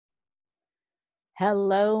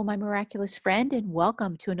Hello, my miraculous friend, and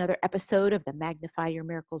welcome to another episode of the Magnify Your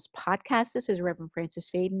Miracles podcast. This is Reverend Francis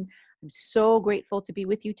Faden. I'm so grateful to be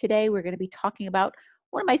with you today. We're going to be talking about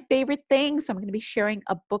one of my favorite things. I'm going to be sharing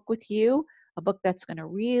a book with you, a book that's going to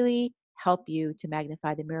really help you to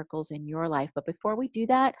magnify the miracles in your life. But before we do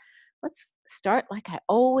that, let's start like I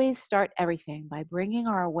always start everything by bringing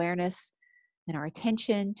our awareness and our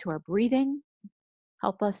attention to our breathing.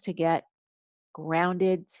 Help us to get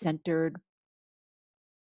grounded, centered.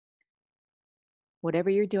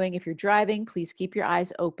 Whatever you're doing, if you're driving, please keep your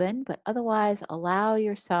eyes open, but otherwise allow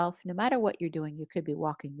yourself, no matter what you're doing, you could be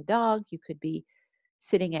walking the dog, you could be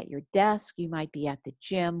sitting at your desk, you might be at the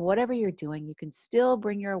gym, whatever you're doing, you can still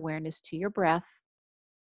bring your awareness to your breath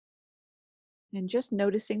and just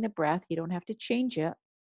noticing the breath. You don't have to change it.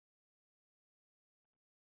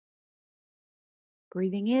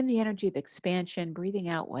 Breathing in the energy of expansion, breathing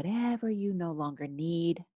out whatever you no longer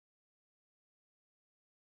need,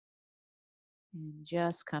 and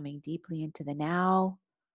just coming deeply into the now,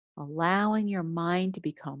 allowing your mind to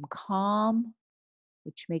become calm,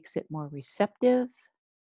 which makes it more receptive,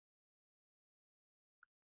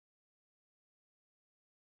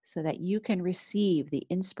 so that you can receive the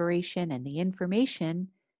inspiration and the information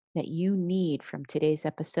that you need from today's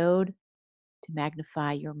episode to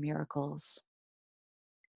magnify your miracles.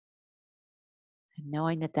 And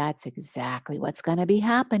knowing that that's exactly what's going to be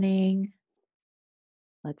happening,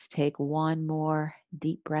 let's take one more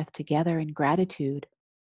deep breath together in gratitude.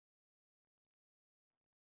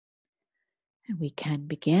 And we can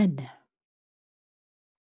begin.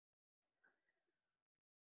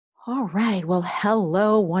 All right. Well,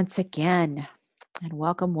 hello once again, and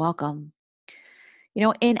welcome, welcome.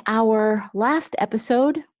 In our last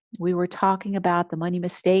episode, we were talking about the money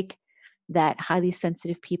mistake that highly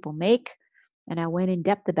sensitive people make. And I went in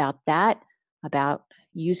depth about that, about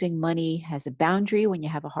using money as a boundary when you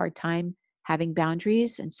have a hard time having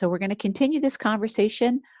boundaries. And so we're going to continue this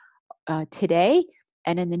conversation today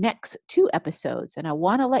and in the next two episodes. And I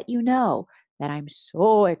want to let you know that I'm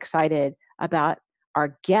so excited about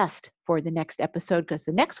our guest for the next episode, because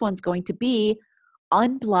the next one's going to be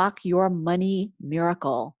Unblock Your Money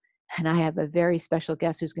Miracle. And I have a very special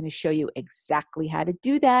guest who's going to show you exactly how to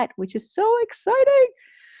do that, which is so exciting.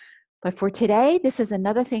 But for today, this is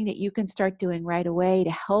another thing that you can start doing right away to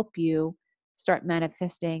help you start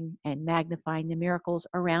manifesting and magnifying the miracles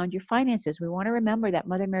around your finances. We want to remember that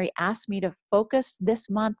Mother Mary asked me to focus this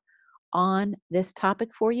month on this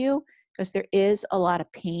topic for you, because there is a lot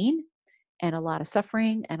of pain and a lot of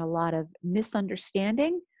suffering and a lot of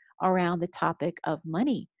misunderstanding around the topic of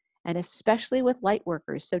money, and especially with light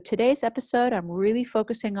workers. So today's episode, I'm really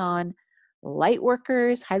focusing on light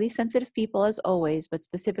workers, highly sensitive people as always, but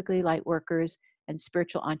specifically light workers and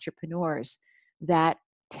spiritual entrepreneurs that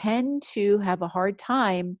tend to have a hard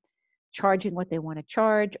time charging what they want to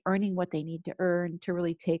charge, earning what they need to earn to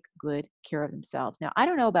really take good care of themselves. Now, I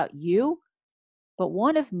don't know about you, but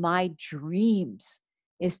one of my dreams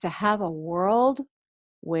is to have a world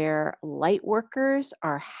where light workers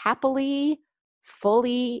are happily,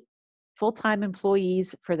 fully, full-time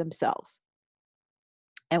employees for themselves.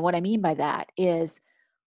 And what I mean by that is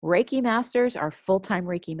Reiki masters are full-time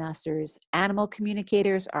Reiki masters, animal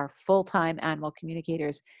communicators are full-time animal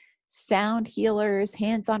communicators, sound healers,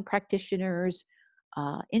 hands-on practitioners,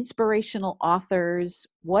 inspirational authors,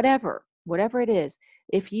 whatever it is.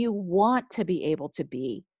 If you want to be able to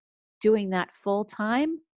be doing that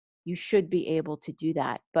full-time, you should be able to do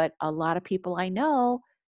that. But a lot of people I know,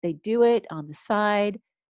 they do it on the side,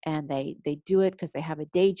 and they do it because they have a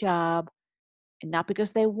day job, and not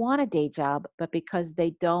because they want a day job, but because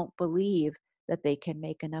they don't believe that they can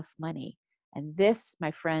make enough money. And this, my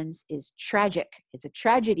friends, is tragic. It's a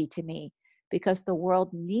tragedy to me, because the world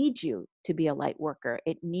needs you to be a light worker.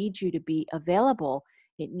 It needs you to be available.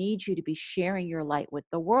 It needs you to be sharing your light with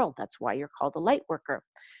the world. That's why you're called a light worker.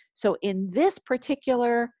 So in this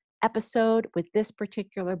particular episode with this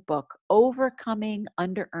particular book, Overcoming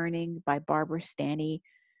Underearning by Barbara Stanny,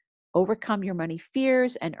 Overcome Your Money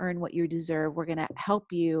Fears and Earn What You Deserve, we're going to help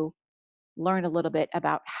you learn a little bit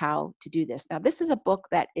about how to do this. Now, this is a book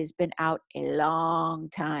that has been out a long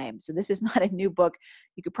time. So this is not a new book.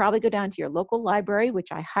 You could probably go down to your local library,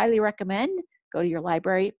 which I highly recommend. Go to your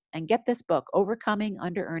library and get this book, Overcoming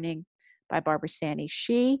Underearning by Barbara Stanny.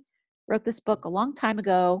 She wrote this book a long time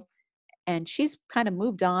ago, and she's kind of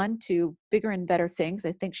moved on to bigger and better things.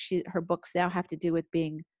 I think her books now have to do with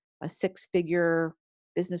being a six-figure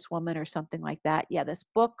businesswoman or something like that. Yeah, this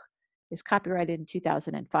book is copyrighted in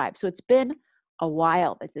 2005. So it's been a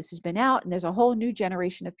while that this has been out, and there's a whole new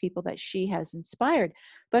generation of people that she has inspired.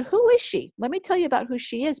 But who is she? Let me tell you about who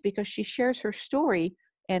she is, because she shares her story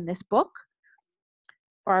in this book.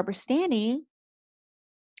 Barbara Stanny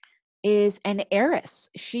is an heiress.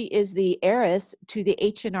 She is the heiress to the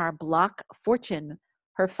H&R Block fortune.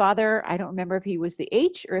 Her father, I don't remember if he was the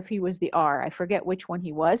H or if he was the R. I forget which one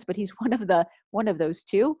he was, but he's one of those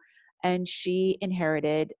two. And she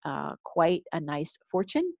inherited quite a nice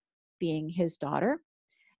fortune, being his daughter,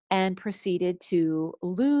 and proceeded to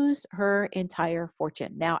lose her entire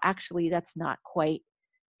fortune. Now, actually, that's not quite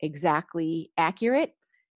exactly accurate.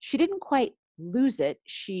 She didn't quite lose it.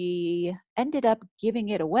 She ended up giving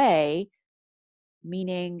it away,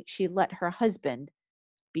 meaning she let her husband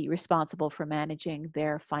be responsible for managing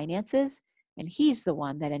their finances. And he's the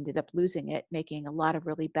one that ended up losing it, making a lot of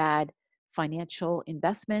really bad financial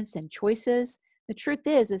investments and choices. The truth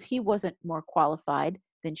is he wasn't more qualified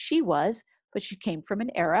than she was, but she came from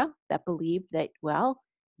an era that believed that, well,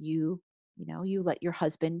 you let your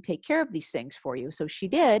husband take care of these things for you. So she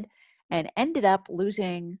did, and ended up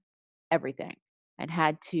losing everything and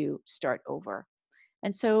had to start over.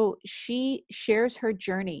 And so she shares her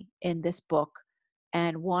journey in this book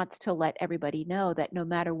and wants to let everybody know that no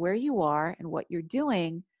matter where you are and what you're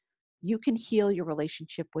doing, you can heal your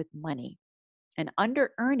relationship with money. And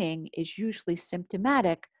under earning is usually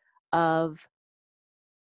symptomatic of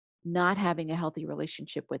not having a healthy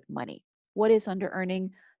relationship with money. What is under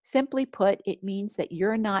earning? Simply put, it means that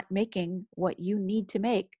you're not making what you need to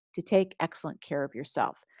make to take excellent care of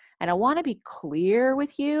yourself. And I want to be clear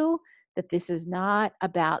with you that this is not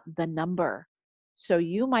about the number. So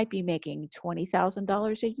you might be making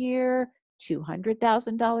 $20,000 a year,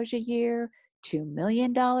 $200,000 a year, $2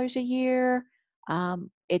 million a year.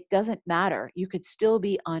 It doesn't matter. You could still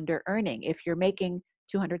be under earning. If you're making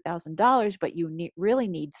 $200,000, but you really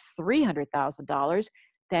need $300,000,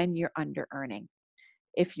 then you're under earning.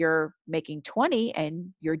 If you're making 20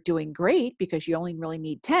 and you're doing great because you only really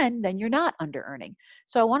need 10, then you're not under earning.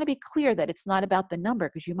 So I want to be clear that it's not about the number,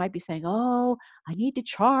 because you might be saying, oh, I need to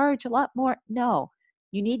charge a lot more. No,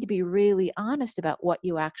 you need to be really honest about what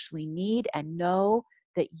you actually need and know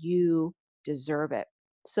that you deserve it.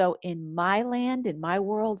 So in my land, in my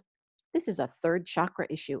world, this is a third chakra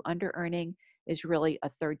issue. Under earning is really a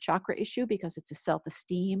third chakra issue because it's a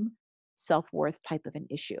self-esteem, self-worth type of an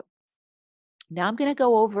issue. Now I'm going to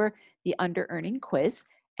go over the under earning quiz,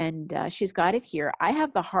 and she's got it here. I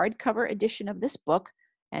have the hardcover edition of this book,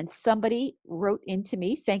 and somebody wrote into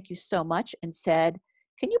me, thank you so much, and said,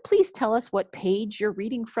 can you please tell us what page you're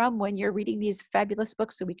reading from when you're reading these fabulous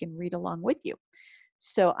books so we can read along with you?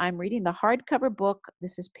 So I'm reading the hardcover book.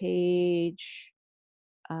 This is page,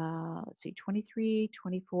 let's see, 23,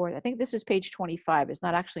 24. I think this is page 25. It's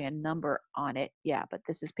not actually a number on it. Yeah, but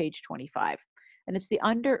this is page 25. And it's the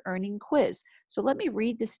under earning quiz. So let me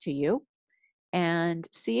read this to you and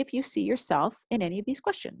see if you see yourself in any of these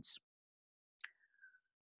questions.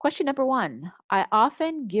 Question number 1, I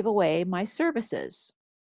often give away my services,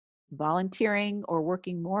 volunteering or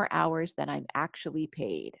working more hours than I'm actually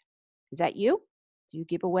paid. Is that you? Do you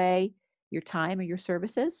give away your time or your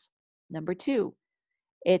services? Number 2,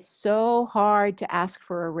 it's so hard to ask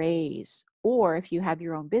for a raise, or if you have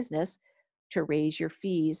your own business, to raise your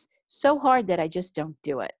fees. So hard that I just don't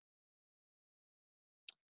do it.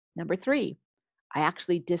 Number 3, I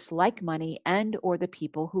actually dislike money and or the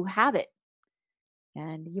people who have it.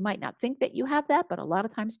 And you might not think that you have that, but a lot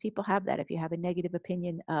of times people have that if you have a negative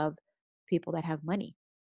opinion of people that have money.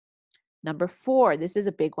 Number 4, this is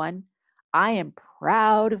a big one. I am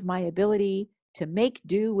proud of my ability to make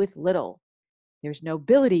do with little. There's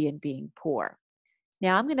nobility in being poor.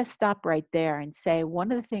 Now, I'm going to stop right there and say one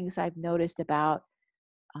of the things I've noticed about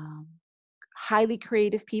highly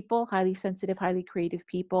creative people, highly sensitive, highly creative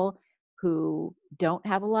people who don't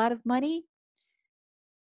have a lot of money.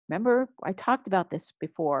 Remember, I talked about this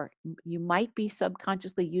before. You might be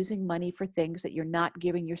subconsciously using money for things that you're not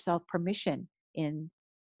giving yourself permission in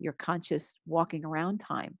your conscious walking around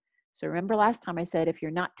time. So remember last time I said, if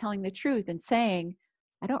you're not telling the truth and saying,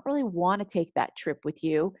 I don't really want to take that trip with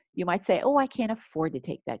you, you might say, oh, I can't afford to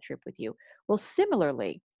take that trip with you. Well,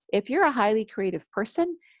 similarly, if you're a highly creative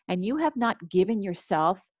person and you have not given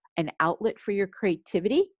yourself an outlet for your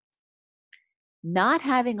creativity, not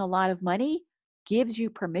having a lot of money gives you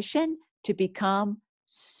permission to become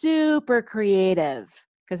super creative,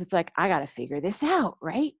 because it's like, I got to figure this out,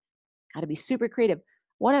 right? Got to be super creative.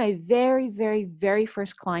 One of my very, very, very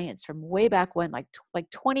first clients from way back when, like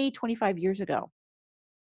 20, 25 years ago,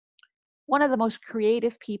 one of the most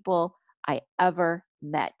creative people I ever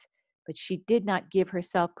met, but she did not give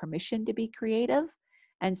herself permission to be creative.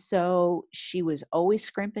 And so she was always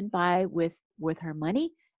scrimping by with her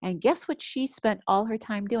money. And guess what she spent all her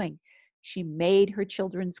time doing? She made her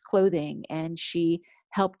children's clothing, and she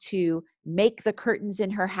helped to make the curtains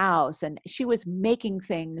in her house, and she was making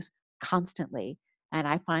things constantly. And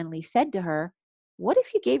I finally said to her, what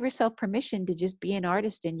if you gave yourself permission to just be an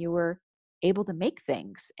artist and you were able to make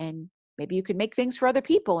things, and maybe you could make things for other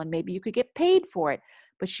people and maybe you could get paid for it?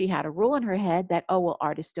 But she had a rule in her head that, oh, well,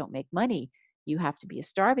 artists don't make money. You have to be a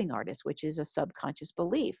starving artist, which is a subconscious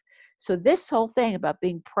belief. So this whole thing about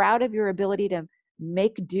being proud of your ability to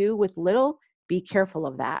make do with little, be careful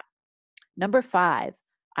of that. Number 5,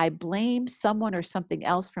 I blame someone or something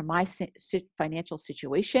else for my financial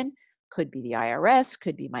situation. Could be the IRS,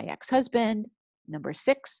 could be my ex-husband. Number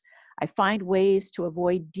 6, I find ways to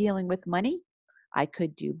avoid dealing with money. I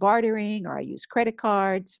could do bartering, or I use credit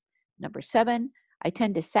cards. Number 7, I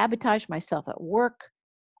tend to sabotage myself at work,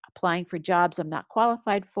 applying for jobs I'm not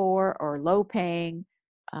qualified for, or low paying,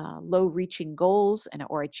 low reaching goals,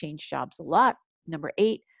 or I change jobs a lot. Number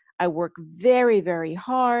 8, I work very, very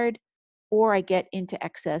hard, or I get into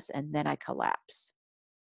excess and then I collapse.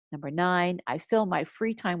 Number 9, I fill my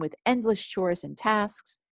free time with endless chores and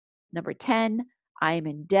tasks. Number 10, I am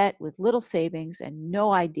in debt with little savings and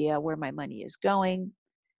no idea where my money is going.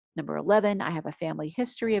 Number 11, I have a family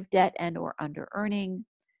history of debt and or under earning.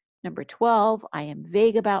 Number 12, I am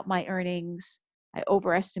vague about my earnings. I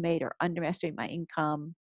overestimate or underestimate my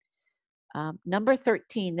income. Number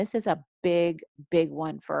 13, this is a big, big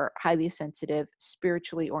one for highly sensitive,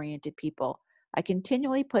 spiritually oriented people. I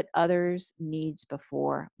continually put others' needs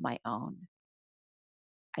before my own.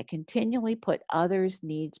 I continually put others'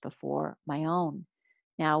 needs before my own.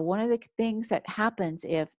 Now, one of the things that happens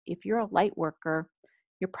if you're a light worker,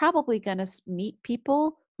 you're probably going to meet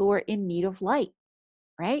people who are in need of light,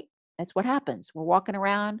 right? That's what happens. We're walking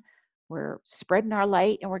around, we're spreading our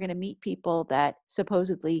light, and we're going to meet people that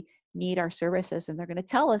supposedly need our services. And they're going to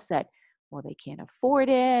tell us that, well, they can't afford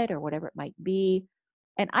it or whatever it might be.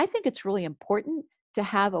 And I think it's really important to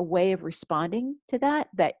have a way of responding to that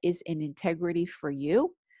that is in integrity for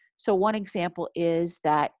you. So one example is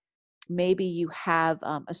that maybe you have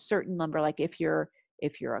a certain number, like if you're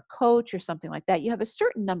a coach or something like that, you have a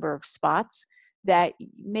certain number of spots that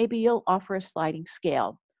maybe you'll offer a sliding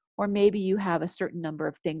scale, or maybe you have a certain number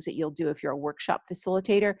of things that you'll do. If you're a workshop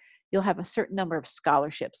facilitator, you'll have a certain number of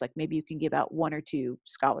scholarships, like maybe you can give out 1 or 2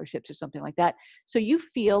 scholarships or something like that. So you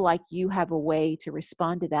feel like you have a way to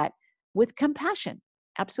respond to that with compassion.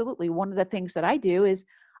 Absolutely. One of the things that I do is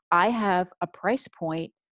I have a price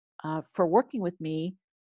point for working with me,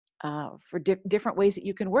 for different ways that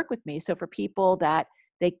you can work with me. So for people that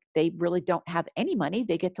they really don't have any money,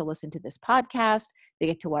 they get to listen to this podcast, they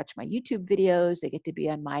get to watch my YouTube videos, they get to be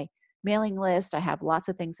on my mailing list. I have lots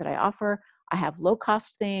of things that I offer. I have low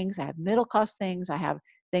cost things, I have middle cost things, I have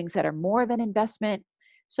things that are more of an investment.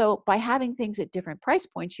 So by having things at different price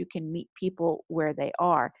points, you can meet people where they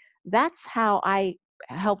are. That's how I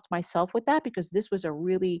helped myself with that, because this was a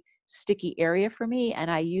really sticky area for me,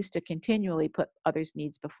 and I used to continually put others'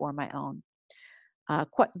 needs before my own.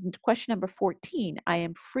 Question number 14, I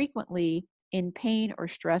am frequently in pain or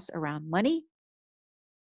stress around money.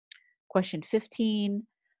 Question 15,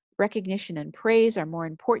 recognition and praise are more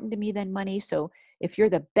important to me than money. So if you're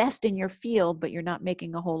the best in your field, but you're not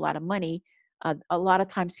making a whole lot of money, a lot of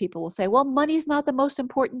times people will say, well, money's not the most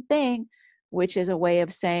important thing, which is a way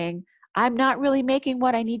of saying, I'm not really making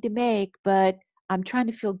what I need to make, but I'm trying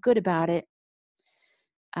to feel good about it.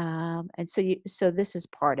 So this is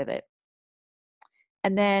part of it.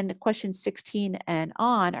 And then questions 16 and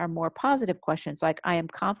on are more positive questions, like I am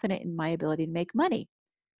confident in my ability to make money.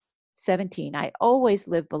 17, I always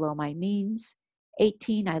live below my means.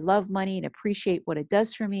 18, I love money and appreciate what it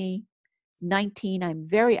does for me. 19, I'm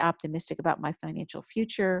very optimistic about my financial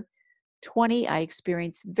future. 20, I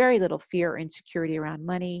experience very little fear or insecurity around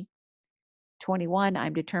money. 21,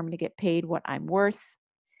 I'm determined to get paid what I'm worth.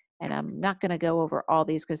 And I'm not going to go over all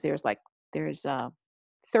these because there's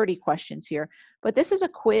 30 questions here, but this is a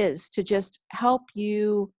quiz to just help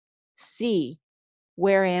you see,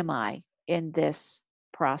 where am I in this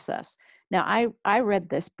process? Now, I read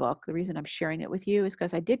this book. The reason I'm sharing it with you is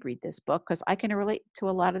because I did read this book, because I can relate to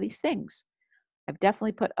a lot of these things. I've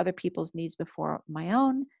definitely put other people's needs before my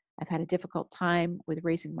own. I've had a difficult time with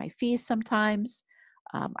raising my fees sometimes.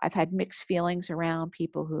 I've had mixed feelings around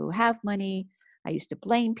people who have money. I used to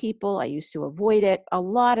blame people. I used to avoid it. A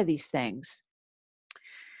lot of these things.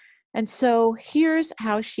 And so here's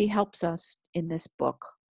how she helps us in this book.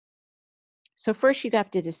 So first you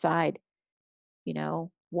have to decide,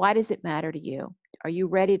 why does it matter to you? Are you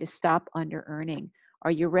ready to stop under earning?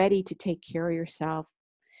 Are you ready to take care of yourself?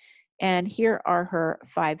 And here are her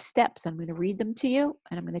 5 steps. I'm going to read them to you,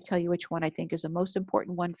 and I'm going to tell you which one I think is the most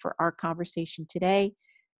important one for our conversation today.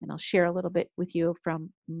 And I'll share a little bit with you from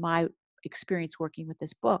my experience working with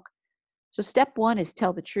this book. So, step 1 is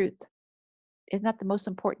tell the truth. Isn't that the most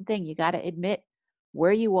important thing? You got to admit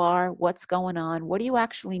where you are, what's going on, what do you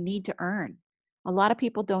actually need to earn? A lot of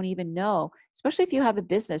people don't even know, especially if you have a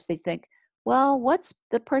business, they think, well, what's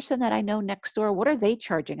the person that I know next door? What are they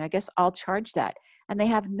charging? I guess I'll charge that. And they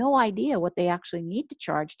have no idea what they actually need to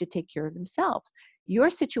charge to take care of themselves. Your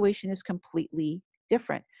situation is completely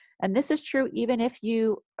different. And this is true even if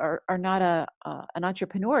you are not an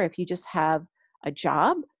entrepreneur, if you just have a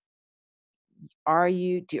job. Are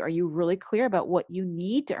you really clear about what you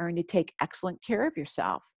need to earn to take excellent care of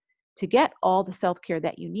yourself, to get all the self-care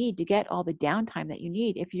that you need, to get all the downtime that you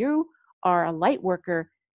need? If you are a light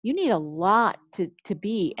worker, you need a lot to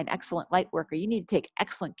be an excellent light worker. You need to take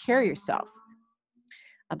excellent care of yourself.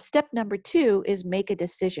 Step number 2 is make a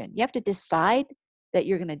decision. You have to decide that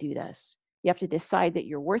you're going to do this. You have to decide that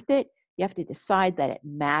you're worth it. You have to decide that it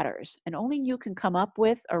matters. And only you can come up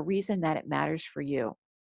with a reason that it matters for you.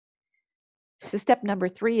 So step number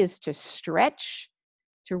 3 is to stretch,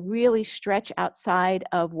 to really stretch outside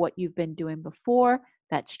of what you've been doing before.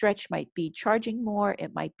 That stretch might be charging more.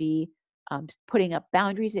 It might be putting up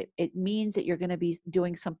boundaries. It means that you're going to be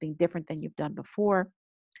doing something different than you've done before.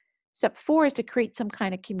 Step 4 is to create some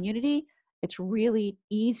kind of community. It's really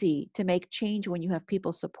easy to make change when you have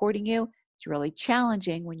people supporting you. It's really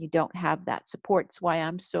challenging when you don't have that support. It's why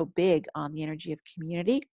I'm so big on the energy of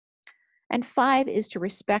community. And 5 is to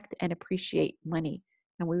respect and appreciate money.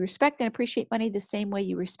 And we respect and appreciate money the same way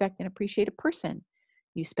you respect and appreciate a person.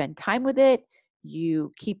 You spend time with it,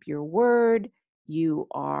 you keep your word, you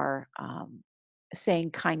are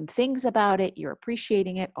saying kind things about it, you're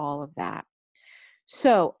appreciating it, all of that.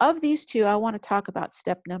 So of these 2, I want to talk about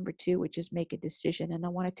step number 2, which is make a decision. And I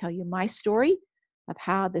want to tell you my story of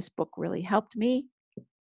how this book really helped me.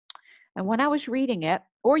 And when I was reading it,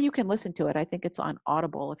 or you can listen to it, I think it's on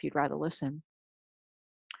Audible if you'd rather listen,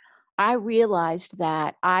 I realized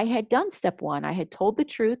that I had done step 1. I had told the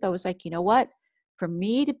truth. I was like, you know what? For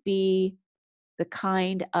me to be the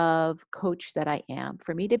kind of coach that I am,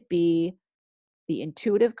 for me to be the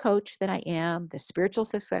intuitive coach that I am, the spiritual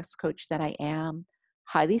success coach that I am,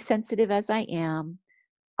 highly sensitive as I am,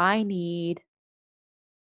 I need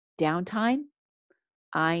downtime.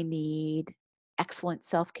 I need excellent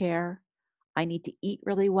self-care. I need to eat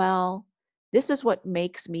really well. This is what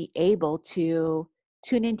makes me able to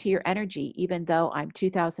tune into your energy, even though I'm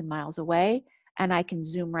 2,000 miles away and I can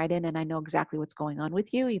zoom right in and I know exactly what's going on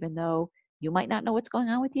with you, even though you might not know what's going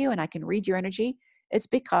on with you and I can read your energy. It's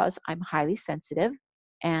because I'm highly sensitive.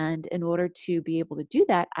 And in order to be able to do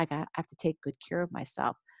that, I have to take good care of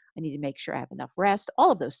myself. I need to make sure I have enough rest,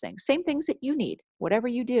 all of those things, same things that you need, whatever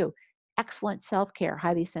you do. Excellent self-care,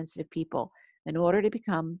 highly sensitive people. In order to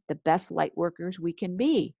become the best light workers we can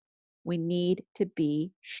be, we need to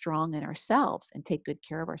be strong in ourselves and take good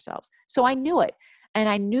care of ourselves. So I knew it, and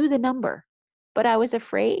I knew the number, but I was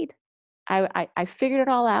afraid. I figured it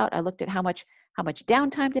all out. I looked at how much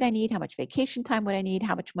downtime did I need, how much vacation time would I need,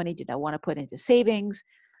 how much money did I want to put into savings,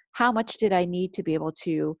 how much did I need to be able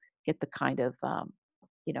to get the kind of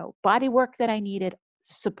body work that I needed,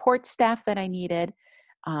 support staff that I needed.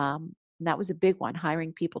 And that was a big one,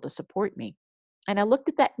 hiring people to support me. And I looked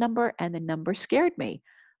at that number and the number scared me.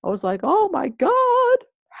 I was like, oh my God,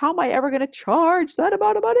 how am I ever going to charge that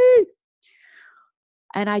amount of money?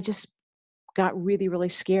 And I just got really, really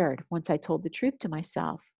scared once I told the truth to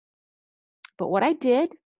myself. But what I did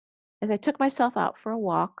is I took myself out for a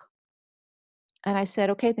walk and I said,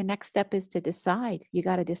 okay, the next step is to decide. You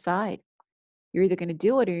got to decide. You're either going to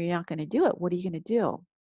do it or you're not going to do it. What are you going to do?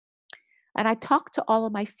 And I talked to all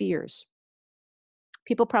of my fears.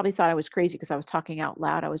 People probably thought I was crazy because I was talking out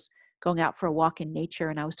loud. I was going out for a walk in nature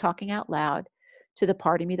and I was talking out loud to the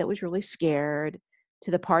part of me that was really scared, to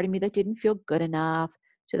the part of me that didn't feel good enough,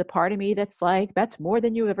 to the part of me that's like, that's more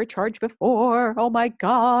than you ever charged before. Oh my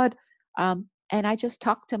God. And I just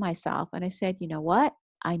talked to myself and I said, you know what?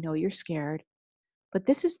 I know you're scared, but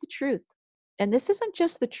this is the truth. And this isn't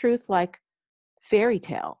just the truth like fairy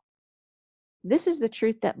tale. This is the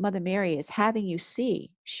truth that Mother Mary is having you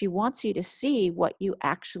see. She wants you to see what you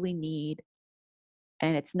actually need.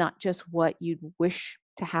 And it's not just what you'd wish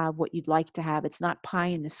to have, what you'd like to have. It's not pie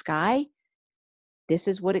in the sky. This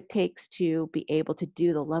is what it takes to be able to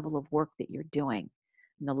do the level of work that you're doing.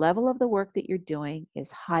 And the level of the work that you're doing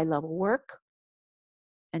is high level work.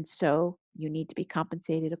 And so you need to be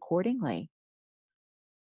compensated accordingly.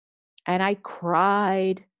 And I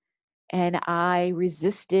cried and I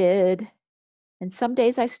resisted And some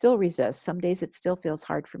days I still resist. Some days it still feels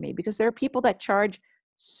hard for me because there are people that charge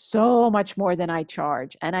so much more than I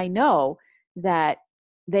charge. And I know that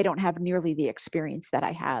they don't have nearly the experience that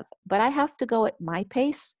I have, but I have to go at my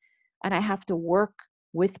pace and I have to work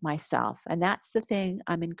with myself. And that's the thing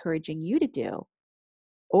I'm encouraging you to do.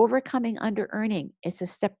 Overcoming under-earning, it's a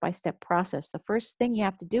step-by-step process. The first thing you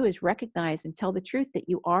have to do is recognize and tell the truth that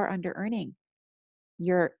you are under-earning.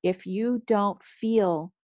 If you don't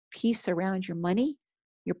feel peace around your money,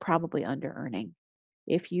 you're probably under-earning.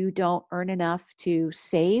 If you don't earn enough to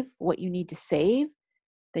save what you need to save,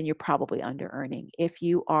 then you're probably under-earning. If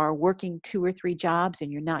you are working 2 or 3 jobs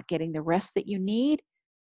and you're not getting the rest that you need,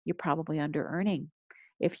 you're probably under-earning.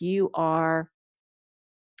 If you are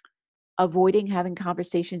avoiding having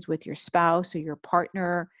conversations with your spouse or your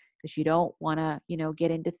partner because you don't want to,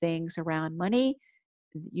 get into things around money,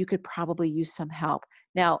 you could probably use some help.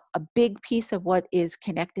 Now, a big piece of what is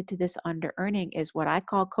connected to this under earning is what I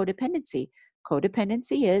call codependency.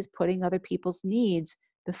 Codependency is putting other people's needs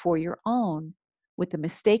before your own with the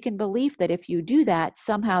mistaken belief that if you do that,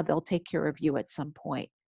 somehow they'll take care of you at some point.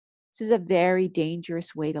 This is a very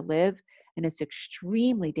dangerous way to live, and it's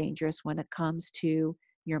extremely dangerous when it comes to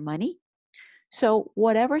your money. So,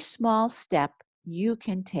 whatever small step you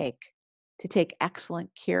can take to take excellent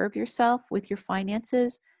care of yourself with your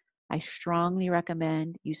finances, I strongly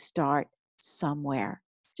recommend you start somewhere.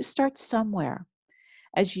 Just start somewhere.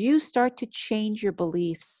 As you start to change your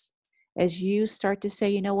beliefs, as you start to say,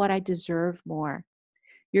 you know what, I deserve more,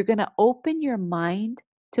 you're going to open your mind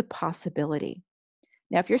to possibility.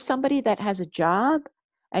 Now, if you're somebody that has a job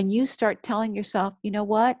and you start telling yourself, you know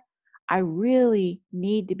what, I really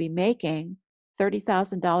need to be making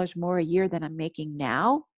 $30,000 more a year than I'm making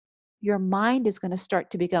now, your mind is going to start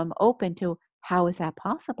to become open to how is that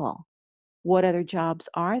possible? What other jobs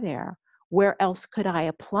are there? Where else could I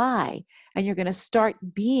apply? And you're going to start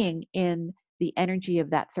being in the energy of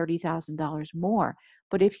that $30,000 more.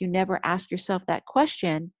 But if you never ask yourself that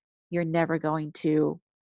question, you're never going to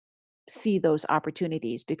see those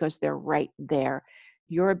opportunities because they're right there.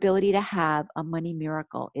 Your ability to have a money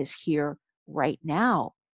miracle is here right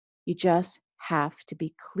now. You just have to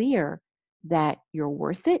be clear that you're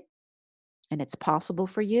worth it and it's possible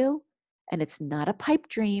for you and it's not a pipe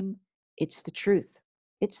dream. It's the truth.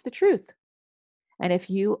 It's the truth. And if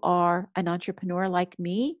you are an entrepreneur like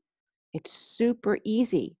me, it's super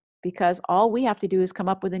easy because all we have to do is come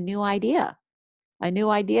up with a new idea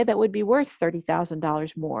that would be worth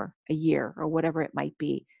 $30,000 more a year or whatever it might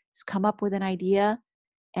be. Just come up with an idea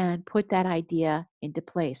and put that idea into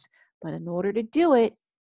place. But in order to do it,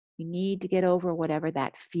 you need to get over whatever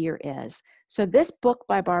that fear is. So this book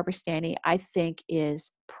by Barbara Stanny, I think,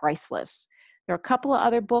 is priceless. There are a couple of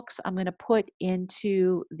other books I'm going to put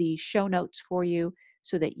into the show notes for you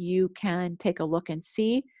so that you can take a look and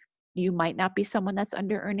see. You might not be someone that's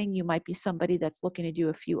under earning. You might be somebody that's looking to do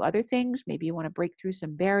a few other things. Maybe you want to break through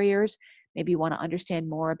some barriers. Maybe you want to understand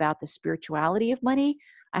more about the spirituality of money.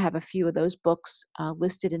 I have a few of those books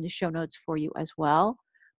listed in the show notes for you as well.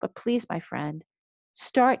 But please, my friend,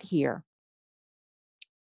 start here.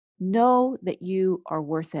 Know that you are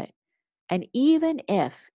worth it. And even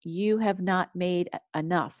if you have not made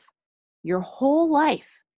enough your whole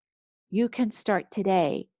life, you can start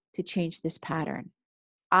today to change this pattern.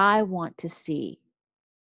 I want to see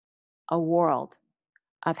a world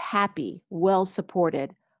of happy,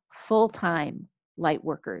 well-supported, full-time light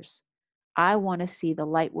workers. I want to see the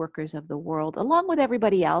light workers of the world, along with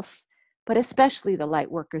everybody else, but especially the light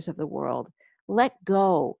workers of the world, let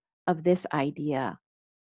go of this idea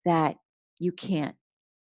that you can't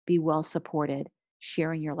be well supported,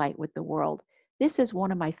 sharing your light with the world. This is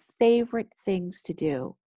one of my favorite things to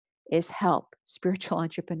do is help spiritual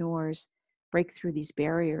entrepreneurs break through these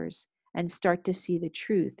barriers and start to see the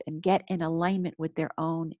truth and get in alignment with their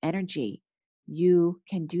own energy. You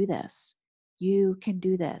can do this. You can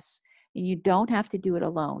do this. And you don't have to do it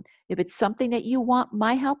alone. If it's something that you want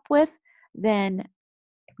my help with, then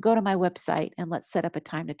go to my website and let's set up a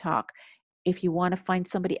time to talk. If you want to find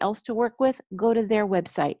somebody else to work with, go to their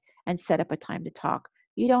website and set up a time to talk.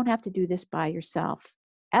 You don't have to do this by yourself,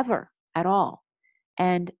 ever, at all.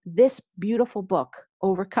 And this beautiful book,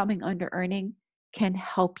 Overcoming Underearning, can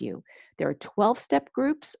help you. There are 12-step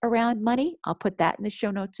groups around money. I'll put that in the show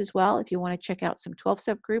notes as well. If you want to check out some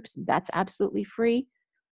 12-step groups, that's absolutely free.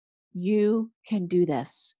 You can do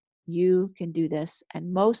this. You can do this.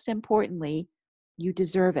 And most importantly, you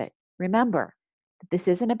deserve it. Remember, this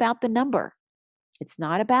isn't about the number. It's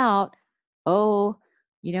not about,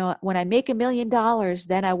 when I make $1 million,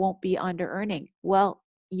 then I won't be under earning. Well,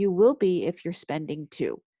 you will be if you're spending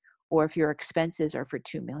 2, or if your expenses are for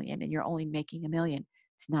 2 million and you're only making 1 million.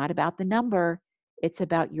 It's not about the number, it's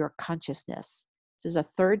about your consciousness. This is a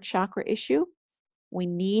third chakra issue. We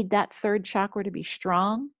need that third chakra to be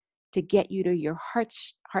strong to get you to your heart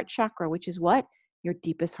chakra, which is what? Your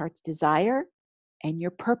deepest heart's desire and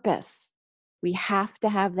your purpose. We have to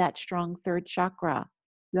have that strong third chakra.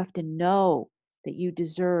 You have to know that you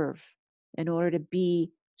deserve in order to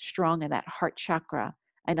be strong in that heart chakra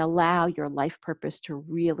and allow your life purpose to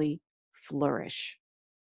really flourish.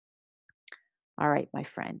 All right, my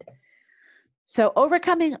friend. So,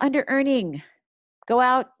 Overcoming Underearning. Go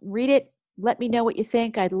out, read it. Let me know what you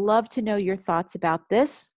think. I'd love to know your thoughts about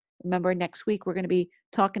this. Remember, next week we're going to be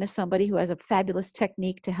talking to somebody who has a fabulous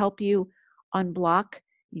technique to help you unblock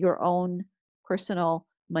your own personal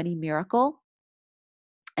money miracle.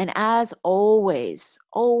 And as always,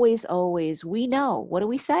 always, always, we know, what do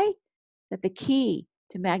we say? That the key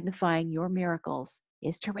to magnifying your miracles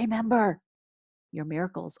is to remember your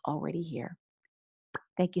miracle's already here.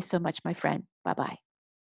 Thank you so much, my friend. Bye-bye.